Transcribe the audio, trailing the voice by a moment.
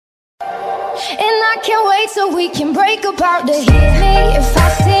And I can't wait till we can break apart to hit me if I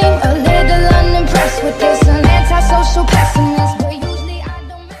seem a little unimpressed with this. An antisocial pessimist, but usually I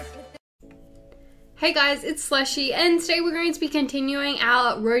don't mess with it. Hey guys, it's Slushy, and today we're going to be continuing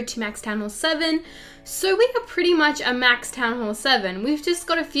our road to Max Town Hall 7. So we are pretty much a Max Town Hall 7. We've just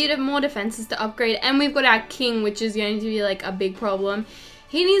got a few more defenses to upgrade, and we've got our king, which is going to be like a big problem.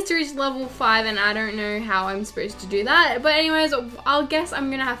 He needs to reach level 5, and I don't know how I'm supposed to do that. But anyways, I'll guess I'm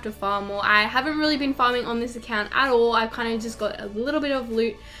gonna have to farm more. I haven't really been farming on this account at all. I've kind of just got a little bit of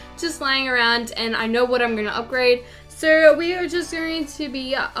loot just lying around, and I know what I'm gonna upgrade. So we are just going to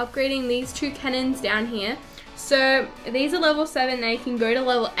be upgrading these two cannons down here. So these are level 7, they can go to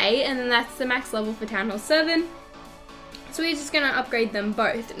level 8, and then that's the max level for Town Hall 7. So we're just going to upgrade them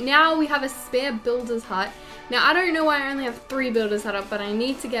both. Now we have a spare builder's hut. Now I don't know why I only have 3 builders hut up, but I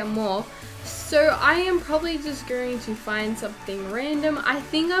need to get more. So I am probably just going to find something random. I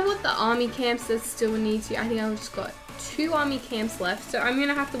think I've got the army camps that still need to, I think I've just got 2 army camps left. So I'm going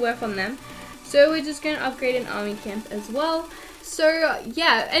to have to work on them. So we're just going to upgrade an army camp as well. So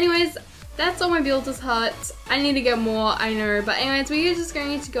yeah, anyways, that's all my builder's hut. I need to get more, I know. But anyways, we are just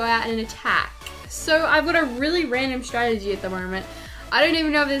going to go out and attack. So I've got a really random strategy at the moment. I don't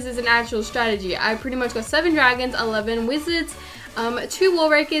even know if this is an actual strategy. I pretty much got 7 dragons, 11 wizards, 2 wall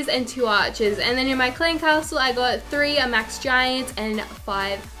breakers, and 2 archers. And then in my clan castle, I got 3 max giants and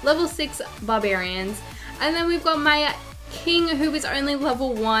 5 level 6 barbarians. And then we've got my king, who is only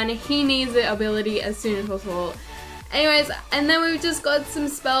level 1. He needs the ability as soon as possible. Anyways, and then we've just got some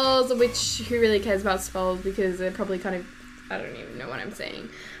spells, which who really cares about spells because they're probably kind of, I don't even know what I'm saying.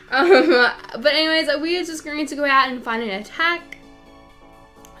 But anyways, we are just going to go out and find an attack.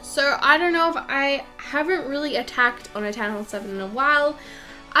 So I don't know if I haven't really attacked on a Town Hall 7 in a while.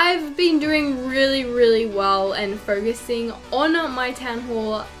 I've been doing really well and focusing on my Town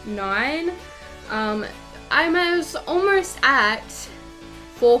Hall 9. I'm almost at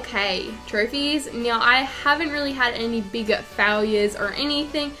 4k trophies. Now I haven't really had any bigger failures or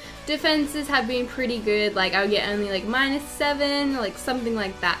anything. Defenses have been pretty good, like I'll get only like -7, like something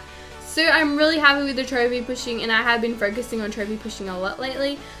like that. So I'm really happy with the trophy pushing, and I have been focusing on trophy pushing a lot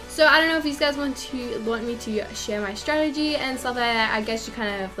lately. So I don't know if you guys want me to share my strategy and stuff like that. I guess you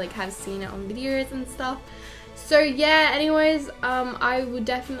kind of like have seen it on videos and stuff. So yeah, anyways, I would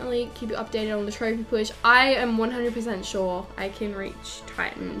definitely keep you updated on the trophy push. I am 100% sure I can reach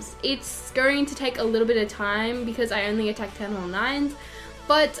Titans. It's going to take a little bit of time because I only attack Town Hall 9s,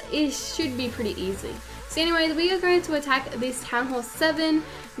 but it should be pretty easy. So anyways, we are going to attack this Town Hall 7.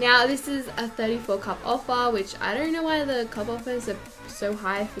 Now this is a 34 cup offer, which I don't know why the cup offers are so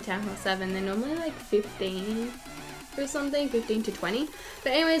high for Town Hall 7. They're normally like 15 or something, 15 to 20.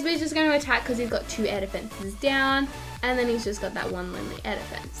 But anyways, we're just going to attack because he's got 2 air defenses down, and then he's just got that 1 lonely air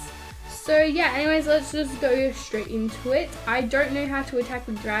defense. So yeah, anyways, let's just go straight into it. I don't know how to attack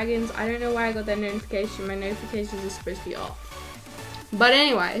with dragons. I don't know why I got that notification. My notifications are supposed to be off. But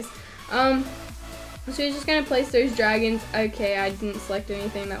anyways, so we're just going to place those dragons. Okay, I didn't select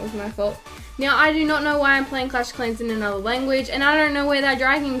anything, that was my fault. Now, I do not know why I'm playing Clash of Clans in another language, and I don't know where that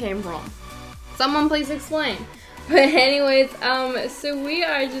dragon came from. Someone please explain. But anyways, so we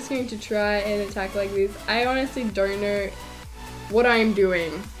are just going to try and attack like this. I honestly don't know what I'm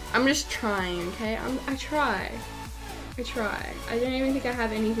doing. I'm just trying, okay? I try. I don't even think I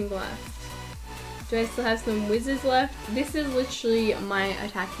have anything left. Do I still have some wizards left? This is literally my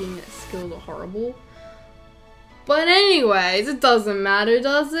attacking skills are horrible. But anyways, it doesn't matter,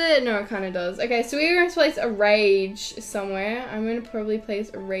 does it? No, it kind of does. Okay, so we're going to place a rage somewhere. I'm going to probably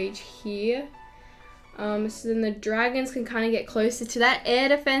place a rage here. So then the dragons can kind of get closer to that air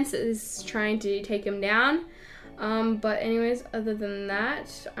defense that is trying to take them down. But anyways, other than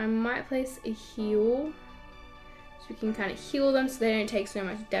that, I might place a heal. So we can kind of heal them so they don't take so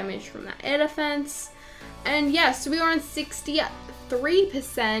much damage from that air defense. And yeah, so we are on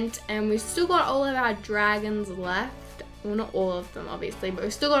 63%, and we've still got all of our dragons left. Well, not all of them, obviously, but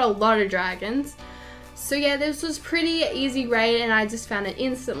we've still got a lot of dragons. So yeah, this was pretty easy raid, and I just found it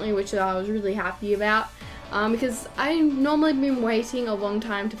instantly, which I was really happy about. Because I've normally been waiting a long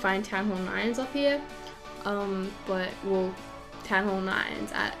time to find Town Hall 9s up here. But, well, Town Hall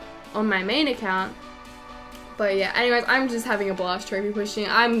 9s on my main account. But yeah, anyways, I'm just having a blast trophy pushing.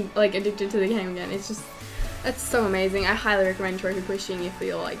 I'm like addicted to the game again. It's so amazing. I highly recommend trophy pushing if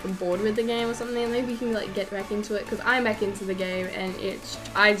you're like bored with the game or something. Maybe you can like get back into it, because I'm back into the game, and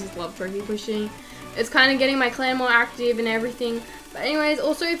I just love trophy pushing. it's kind of getting my clan more active and everything. But anyways,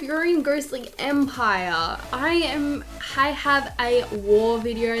 also if you're in Ghostly Empire, I have a war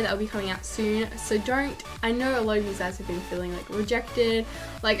video that will be coming out soon. So I know a lot of you guys have been feeling like rejected,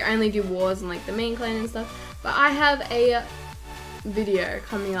 like I only do wars and like the main clan and stuff. But I have a video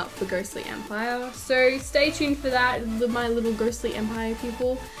coming up for Ghostly Empire, so stay tuned for that, my little Ghostly Empire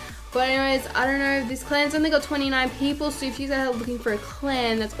people. But anyways, I don't know, this clan's only got 29 people, so if you guys are looking for a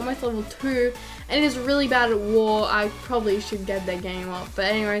clan that's almost level 2 and is really bad at war, I probably should get their game up. But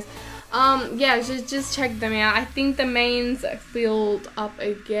anyways, yeah, just check them out. I think the mains filled up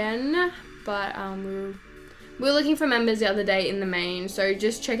again, but we were looking for members the other day in the main, so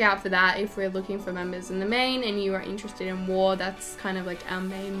just check out for that if we're looking for members in the main and you are interested in war. That's kind of like our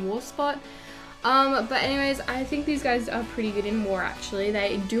main war spot. But anyways, I think these guys are pretty good in war actually.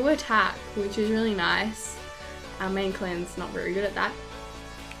 They do attack, which is really nice. Our main clan's not very good at that.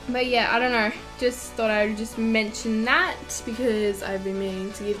 But yeah, I don't know, just thought I would just mention that because I've been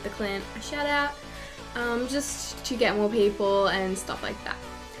meaning to give the clan a shout out, just to get more people and stuff like that.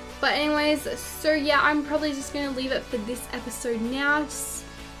 But anyways, so yeah, I'm probably just going to leave it for this episode now.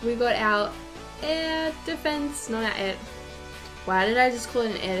 We got our air defense, not our air. Why did I just call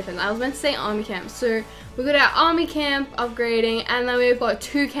it an air defense? I was meant to say army camp. So we got our army camp upgrading, and then we've got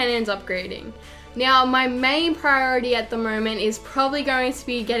 2 cannons upgrading. Now my main priority at the moment is probably going to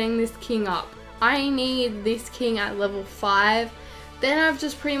be getting this king up. I need this king at level 5. Then I've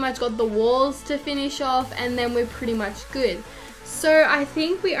just pretty much got the walls to finish off, and then we're pretty much good. So I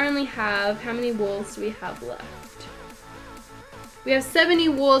think we only have, how many walls do we have left? We have 70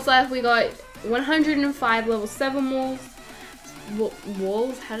 walls left. We got 105 level 7 walls.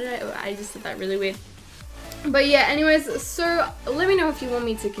 Walls? How did I just said that really weird. But yeah, anyways, so let me know if you want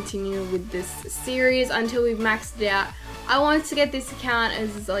me to continue with this series until we've maxed it out. I want to get this account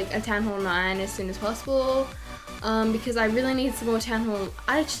as like a Town Hall 9 as soon as possible. Because I really need some more Town Hall,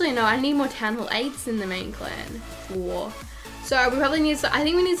 actually no, I need more Town Hall 8s in the main clan for war. So we probably need, I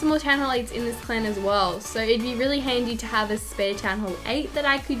think we need some more Town Hall 8s in this clan as well. So it'd be really handy to have a spare Town Hall 8 that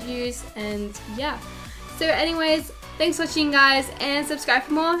I could use, and yeah. So anyways, thanks for watching guys, and subscribe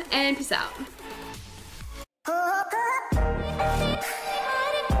for more, and peace out.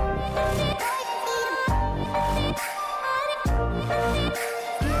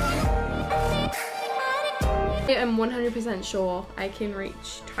 I'm 100% sure I can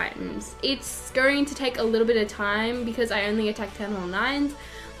reach Titans. It's going to take a little bit of time because I only attack Town Hall 9s,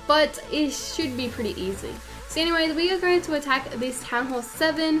 but it should be pretty easy. So anyways, we are going to attack this Town Hall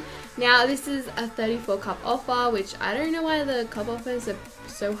 7. Now this is a 34 cup offer, which I don't know why the cup offers are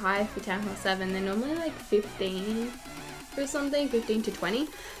so high for Town Hall 7. They're normally like 15 or something, 15 to 20.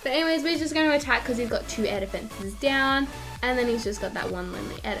 But anyways, we're just going to attack because he's got 2 air defenses down, and then he's just got that 1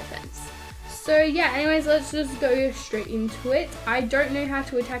 lonely air defense. So yeah, anyways, let's just go straight into it. I don't know how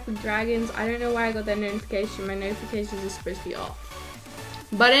to attack with dragons. I don't know why I got that notification. My notifications are supposed to be off.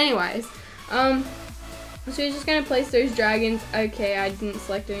 But anyways, so you're just going to place those dragons. Okay, I didn't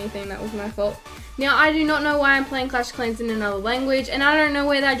select anything. That was my fault. Now, I do not know why I'm playing Clash of Clans in another language, and I don't know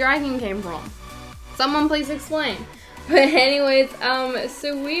where that dragon came from. Someone please explain. But anyways,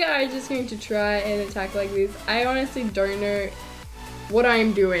 so we are just going to try and attack like this. I honestly don't know what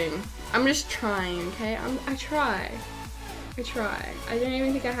I'm doing. I'm just trying, okay? I try. I don't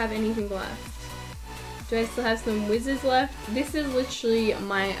even think I have anything left. Do I still have some wizards left? This is literally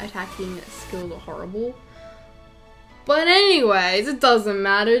my attacking skills are horrible. But anyways, it doesn't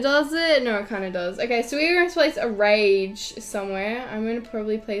matter, does it? No, it kind of does. Okay, so we're going to place a rage somewhere. I'm going to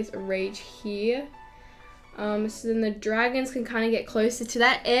probably place a rage here. So then the dragons can kind of get closer to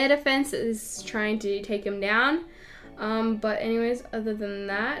that air defense that is trying to take them down. But anyways, other than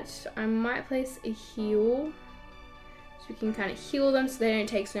that, I might place a heal. So we can kind of heal them so they don't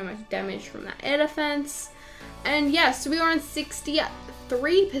take so much damage from that air defense. And yeah, so we are on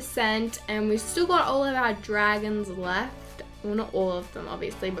 63%, and we've still got all of our dragons left. Well, not all of them,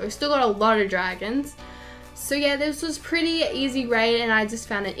 obviously, but we've still got a lot of dragons. So yeah, this was pretty easy raid, and I just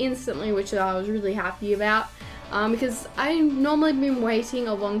found it instantly, which I was really happy about. Because I've normally been waiting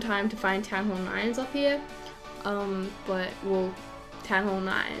a long time to find Town Hall 9s up here. But, well, Town Hall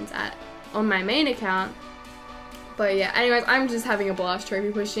 9s on my main account. But yeah, anyways, I'm just having a blast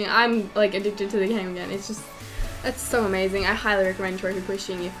trophy pushing. I'm like addicted to the game again. It's so amazing. I highly recommend trophy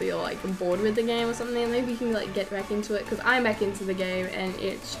pushing if you're like bored with the game or something. Maybe you can like get back into it, because I'm back into the game, and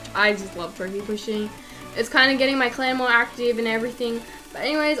I just love trophy pushing. it's kind of getting my clan more active and everything. But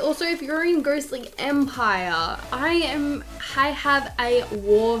anyways, also if you're in Ghostly Empire, I have a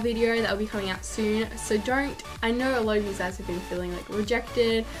war video that will be coming out soon. So I know a lot of you guys have been feeling like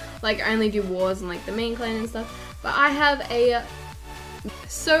rejected, like I only do wars and like the main clan and stuff. But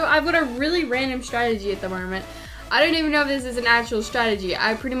so I've got a really random strategy at the moment. I don't even know if this is an actual strategy.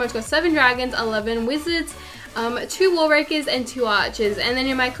 I pretty much got 7 dragons, 11 wizards, 2 wall breakers and 2 archers, and then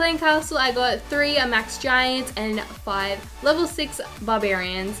in my clan castle I got 3 max giants and 5 level 6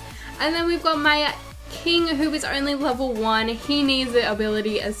 barbarians, and then we've got my king who is only level 1. He needs the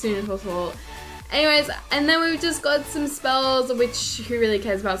ability as soon as possible. Anyways, and then we've just got some spells, which who really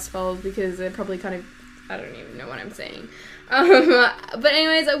cares about spells because they're probably kind of, I don't even know what I'm saying. But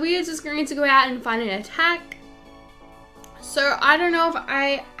anyways, we are just going to go out and find an attack. So I don't know if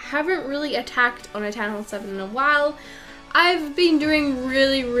I haven't really attacked on a Town Hall 7 in a while. I've been doing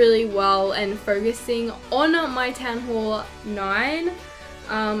really well and focusing on my Town Hall 9.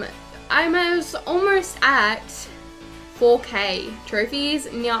 I'm almost at 4k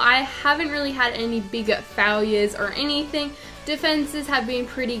trophies. Now I haven't really had any bigger failures or anything. Defenses have been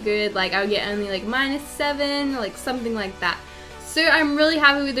pretty good, like I'll get only like -7, like something like that. So I'm really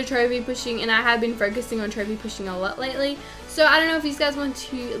happy with the trophy pushing, and I have been focusing on trophy pushing a lot lately. So I don't know if you guys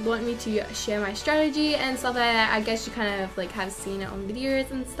want me to share my strategy and stuff like that. I guess you kind of like have seen it on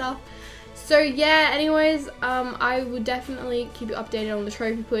videos and stuff. So yeah, anyways, I would definitely keep you updated on the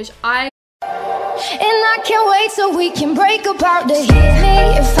trophy push. And I can't wait so we can break apart the hit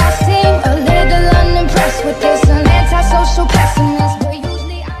me if I seem a little unimpressed with this, an antisocial pessimist, but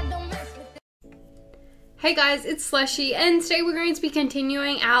usually I don't mess with it. Hey guys, it's Slushy, and today we're going to be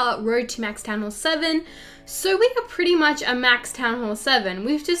continuing our road to Max Town Hall 7. So we are pretty much a Max Town Hall 7.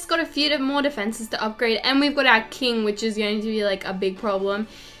 We've just got a few more defenses to upgrade, and we've got our king, which is going to be like a big problem.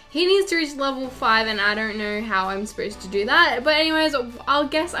 He needs to reach level 5, and I don't know how I'm supposed to do that. But anyways, I'll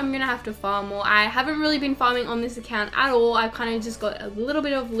guess I'm going to have to farm more. I haven't really been farming on this account at all. I've kind of just got a little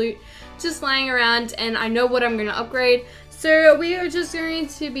bit of loot just lying around, and I know what I'm going to upgrade. So we are just going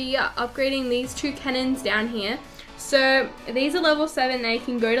to be upgrading these 2 cannons down here. So these are level 7. They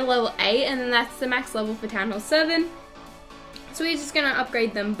can go to level 8, and then that's the max level for Town Hall 7. So we're just going to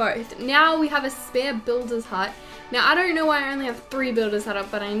upgrade them both. Now we have a spare builder's hut. Now I don't know why I only have 3 builders set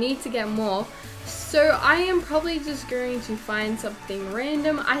up, but I need to get more. So I am probably just going to find something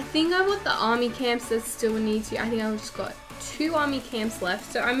random. I think I've got the army camps that still need to. I think I've just got 2 army camps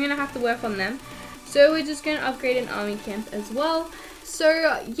left, so I'm going to have to work on them. So we're just going to upgrade an army camp as well.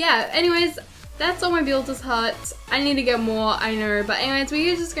 So yeah, anyways, that's all my builder's huts. I need to get more, I know, but anyways,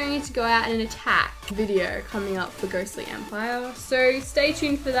 we're just going to go out and attack. Video coming up for Ghostly Empire, so stay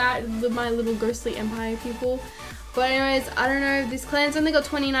tuned for that, my little Ghostly Empire people. But anyways, I don't know, this clan's only got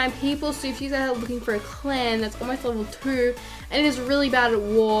 29 people, so if you guys are looking for a clan that's almost level 2 and is really bad at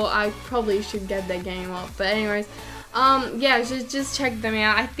war, I probably should get their game up. But anyways, yeah, just check them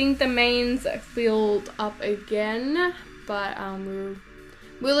out. I think the mains filled up again, but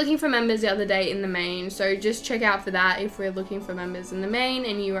we were looking for members the other day in the main, so just check out for that if we're looking for members in the main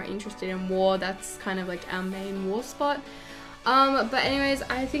and you are interested in war. That's kind of like our main war spot. But anyways,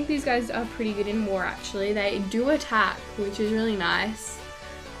 I think these guys are pretty good in war actually. They do attack, which is really nice.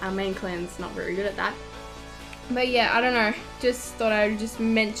 Our main clan's not very good at that. But yeah, I don't know, just thought I would just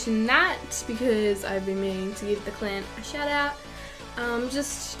mention that because I've been meaning to give the clan a shout out,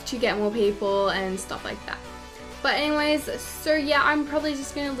 just to get more people and stuff like that. But anyways, so yeah, I'm probably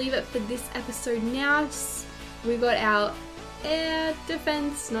just going to leave it for this episode now. We got our air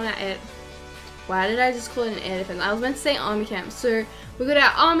defense, not our air. Why did I just call it an air defense? I was meant to say army camp. So we got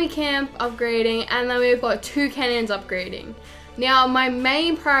our army camp upgrading, and then we've got 2 cannons upgrading. Now my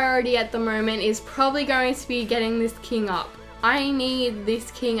main priority at the moment is probably going to be getting this king up. I need this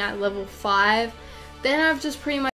king at level 5. Then I've just pretty much